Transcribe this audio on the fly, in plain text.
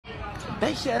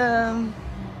Welche?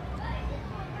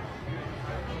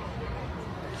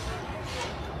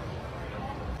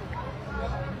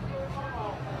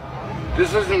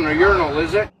 This isn't a urinal,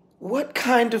 is it? What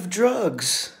kind of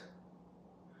drugs?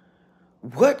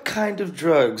 What kind of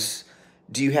drugs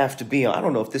do you have to be on? I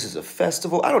don't know if this is a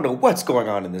festival. I don't know what's going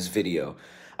on in this video.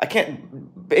 I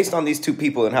can't, based on these two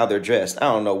people and how they're dressed, I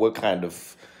don't know what kind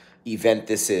of event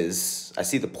this is. I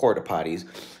see the porta potties.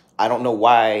 I don't know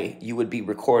why you would be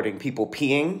recording people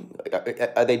peeing.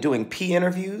 Are they doing pee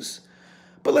interviews?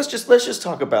 But let's just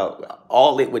talk about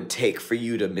all it would take for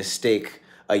you to mistake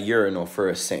a urinal for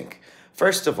a sink.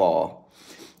 First of all,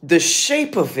 the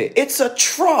shape of it, it's a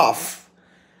trough.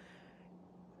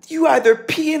 You either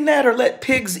pee in that or let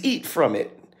pigs eat from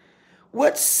it.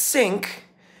 What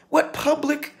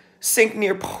public sink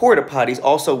near porta potties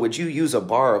also would you use a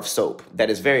bar of soap that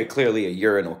is very clearly a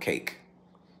urinal cake?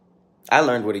 I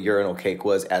learned what a urinal cake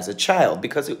was as a child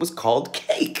because it was called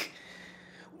cake.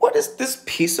 What is this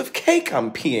piece of cake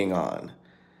I'm peeing on?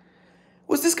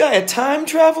 Was this guy a time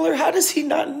traveler? How does he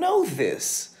not know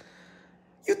this?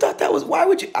 You thought that was, why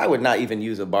would you? I would not even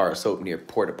use a bar of soap near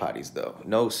porta potties though.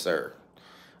 No, sir.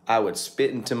 I would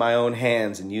spit into my own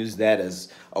hands and use that as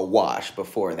a wash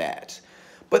before that.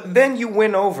 But then you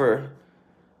went over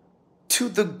to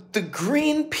the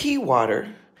green pea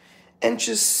water and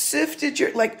just sifted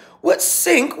your, like, what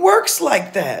sink works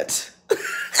like that?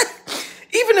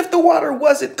 Even if the water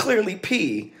wasn't clearly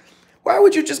pee, why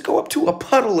would you just go up to a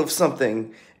puddle of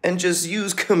something and just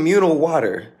use communal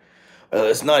water?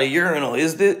 It's not a urinal,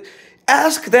 is it?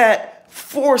 Ask that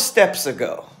 4 steps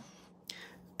ago.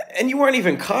 And you weren't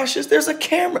even cautious. There's a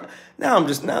camera. Now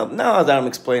that I'm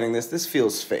explaining this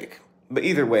feels fake. But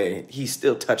either way, he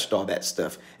still touched all that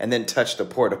stuff and then touched the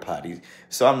porta potty.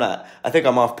 So I think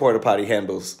I'm off porta potty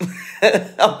handles.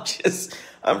 I'm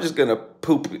just gonna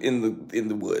poop in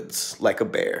the woods like a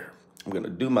bear. I'm gonna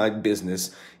do my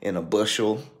business in a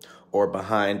bushel or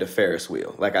behind a Ferris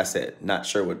wheel. Like I said, not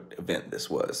sure what event this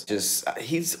was.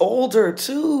 He's older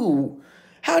too.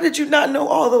 How did you not know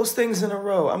all those things in a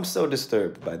row? I'm so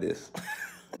disturbed by this.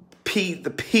 The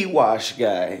pee wash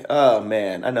guy. Oh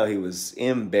man, I know he was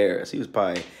embarrassed. He was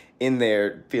probably in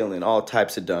there feeling all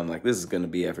types of dumb, like this is gonna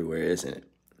be everywhere, isn't it?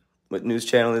 What news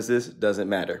channel is this? Doesn't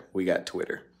matter. We got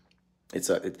Twitter. It's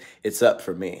up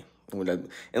for me.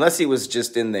 Unless he was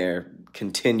just in there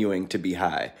continuing to be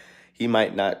high, he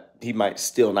might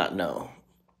still not know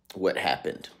what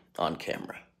happened on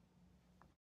camera.